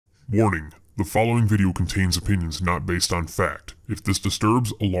Warning, the following video contains opinions not based on fact. If this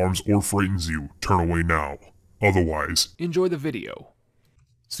disturbs, alarms, or frightens you, turn away now. Otherwise, enjoy the video.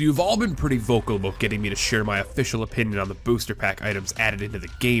 So you've all been pretty vocal about getting me to share my official opinion on the booster pack items added into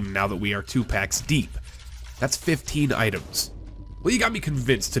the game now that we are 2 packs deep. That's 15 items. Well, you got me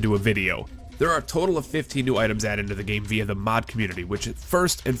convinced to do a video. There are a total of 15 new items added into the game via the mod community, which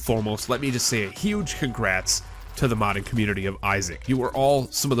first and foremost, let me just say a huge congrats to the modding community of Isaac. You are all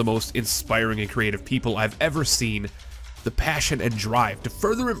some of the most inspiring and creative people I've ever seen. The passion and drive to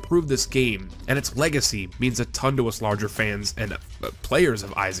further improve this game and its legacy means a ton to us larger fans and players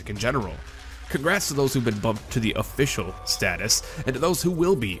of Isaac in general. Congrats to those who've been bumped to the official status, and to those who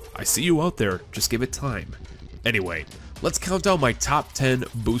will be. I see you out there, just give it time. Anyway, let's count down my top 10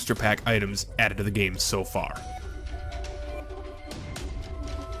 booster pack items added to the game so far.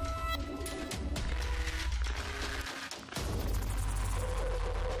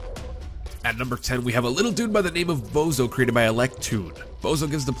 At number 10, we have a little dude by the name of Bozo created by Electoon. Bozo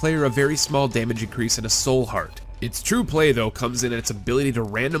gives the player a very small damage increase and a soul heart. Its true play, though, comes in its ability to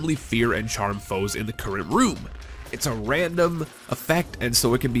randomly fear and charm foes in the current room. It's a random effect, and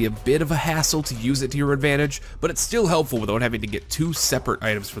so it can be a bit of a hassle to use it to your advantage, but it's still helpful without having to get 2 separate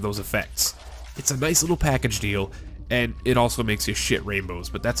items for those effects. It's a nice little package deal, and it also makes you shit rainbows,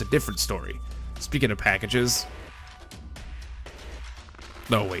 but that's a different story. Speaking of packages...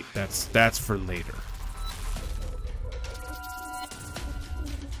 No, wait, that's for later.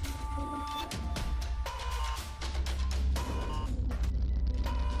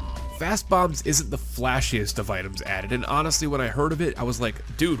 Fast Bombs isn't the flashiest of items added, and honestly when I heard of it, I was like,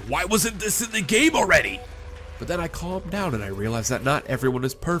 dude, why wasn't this in the game already? But then I calmed down and I realized that not everyone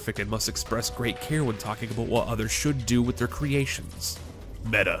is perfect and must express great care when talking about what others should do with their creations.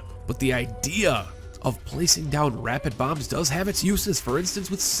 Meta. But the idea of placing down rapid bombs does have its uses. For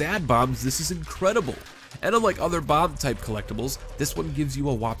instance, with sad bombs, this is incredible. And unlike other bomb type collectibles, this one gives you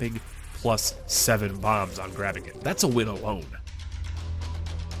a whopping plus 7 bombs on grabbing it. That's a win alone.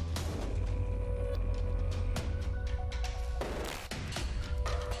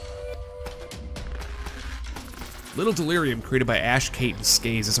 Little Delirium, created by Ash, Kate, and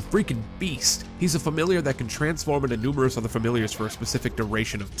Skaze, is a freaking beast. He's a familiar that can transform into numerous other familiars for a specific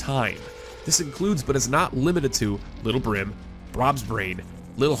duration of time. This includes, but is not limited to, Little Brim, Brob's Brain,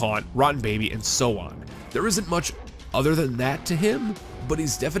 Lil Haunt, Rotten Baby, and so on. There isn't much other than that to him, but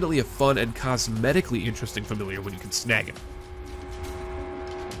he's definitely a fun and cosmetically interesting familiar when you can snag him.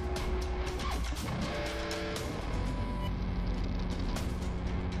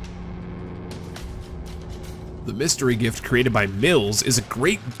 The Mystery Gift, created by Mills, is a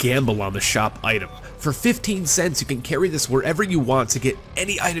great gamble on the shop item. For 15 cents, you can carry this wherever you want to get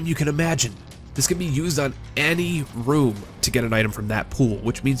any item you can imagine. This can be used on any room to get an item from that pool,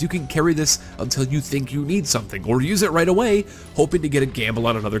 which means you can carry this until you think you need something, or use it right away, hoping to get a gamble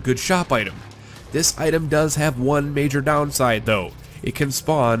on another good shop item. This item does have one major downside though. It can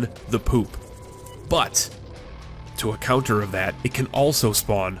spawn the poop. But, to a counter of that, it can also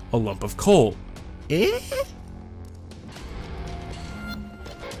spawn a lump of coal.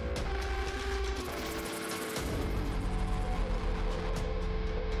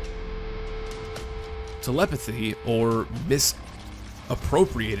 Telepathy, or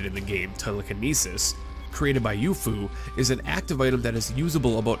misappropriated in the game telekinesis, created by Yufu, is an active item that is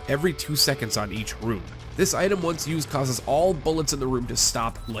usable about every 2 seconds on each room. This item, once used, causes all bullets in the room to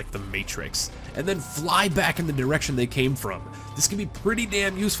stop like the Matrix, and then fly back in the direction they came from. This can be pretty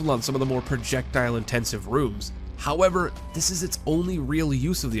damn useful on some of the more projectile-intensive rooms. However, this is its only real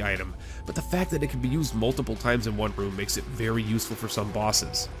use of the item, but the fact that it can be used multiple times in one room makes it very useful for some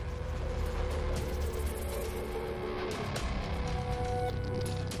bosses.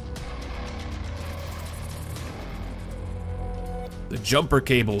 The Jumper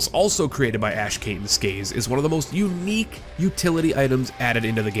Cables, also created by Ash, Kate, and Skaze, is one of the most unique utility items added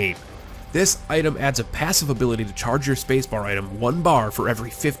into the game. This item adds a passive ability to charge your spacebar item 1 bar for every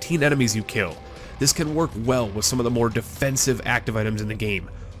 15 enemies you kill. This can work well with some of the more defensive active items in the game.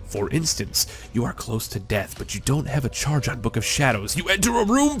 For instance, you are close to death, but you don't have a charge on Book of Shadows. You enter a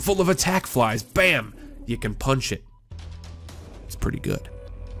room full of attack flies, bam! You can punch it. It's pretty good.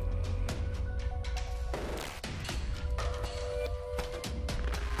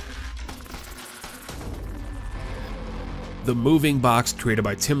 The Moving Box, created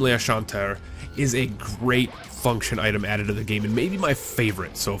by Tim Leachanter, is a great function item added to the game and maybe my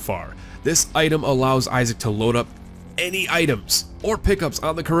favorite so far. This item allows Isaac to load up any items or pickups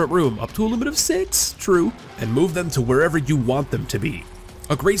on the current room, up to a limit of 6, true, and move them to wherever you want them to be.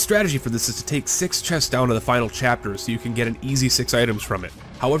 A great strategy for this is to take 6 chests down to the final chapter so you can get an easy 6 items from it.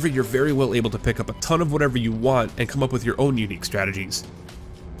 However, you're very well able to pick up a ton of whatever you want and come up with your own unique strategies.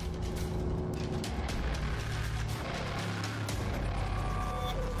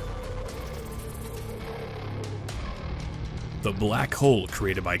 The black hole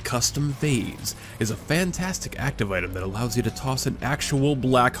created by Custom Phase is a fantastic active item that allows you to toss an actual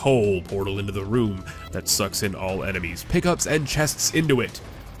black hole portal into the room that sucks in all enemies, pickups, and chests into it.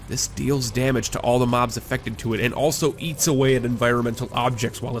 This deals damage to all the mobs affected to it and also eats away at environmental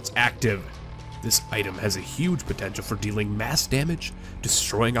objects while it's active. This item has a huge potential for dealing mass damage,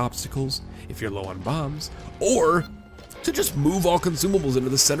 destroying obstacles if you're low on bombs, or to just move all consumables into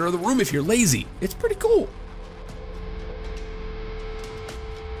the center of the room if you're lazy. It's pretty cool.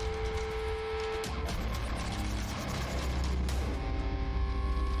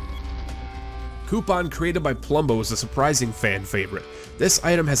 Coupon created by Plumbo is a surprising fan favorite. This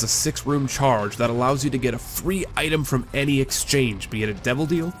item has a 6-room charge that allows you to get a free item from any exchange, be it a devil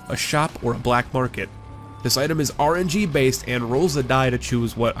deal, a shop, or a black market. This item is RNG based and rolls a die to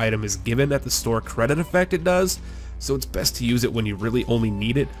choose what item is given at the store credit effect it does, so it's best to use it when you really only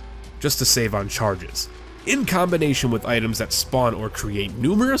need it, just to save on charges. In combination with items that spawn or create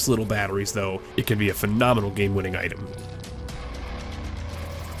numerous little batteries though, it can be a phenomenal game-winning item.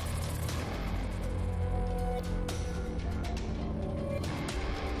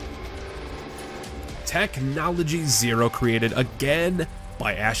 Technology Zero created again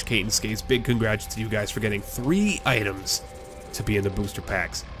by Ash Kate and Skates. Big congrats to you guys for getting 3 items to be in the booster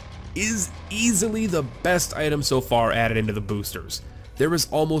packs. Is easily the best item so far added into the boosters. There is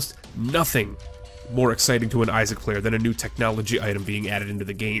almost nothing more exciting to an Isaac player than a new technology item being added into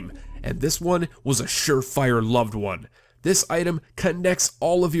the game, and this one was a surefire loved one. This item connects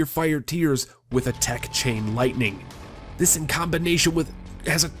all of your fire tiers with a tech chain lightning. This in combination with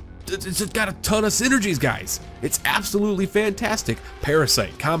it's got a ton of synergies, guys. It's absolutely fantastic.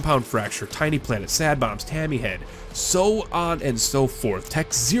 Parasite, Compound Fracture, Tiny Planet, Sad Bombs, Tammy Head, so on and so forth.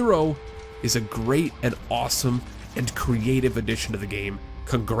 Tech Zero is a great and awesome and creative addition to the game.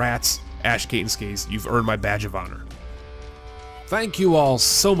 Congrats, Ash Kate and Skates. You've earned my badge of honor. Thank you all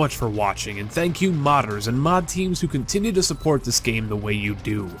so much for watching, and thank you modders and mod teams who continue to support this game the way you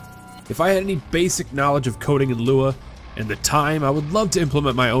do. If I had any basic knowledge of coding in Lua, and the time, I would love to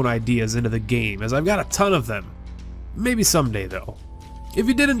implement my own ideas into the game, as I've got a ton of them. Maybe someday though. If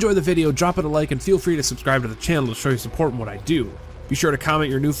you did enjoy the video, drop it a like and feel free to subscribe to the channel to show your support in what I do. Be sure to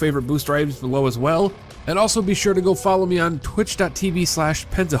comment your new favorite booster items below as well, and also be sure to go follow me on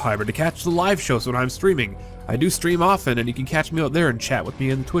twitch.tv/pentahybrid to catch the live shows when I'm streaming. I do stream often, and you can catch me out there and chat with me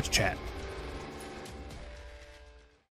in the Twitch chat.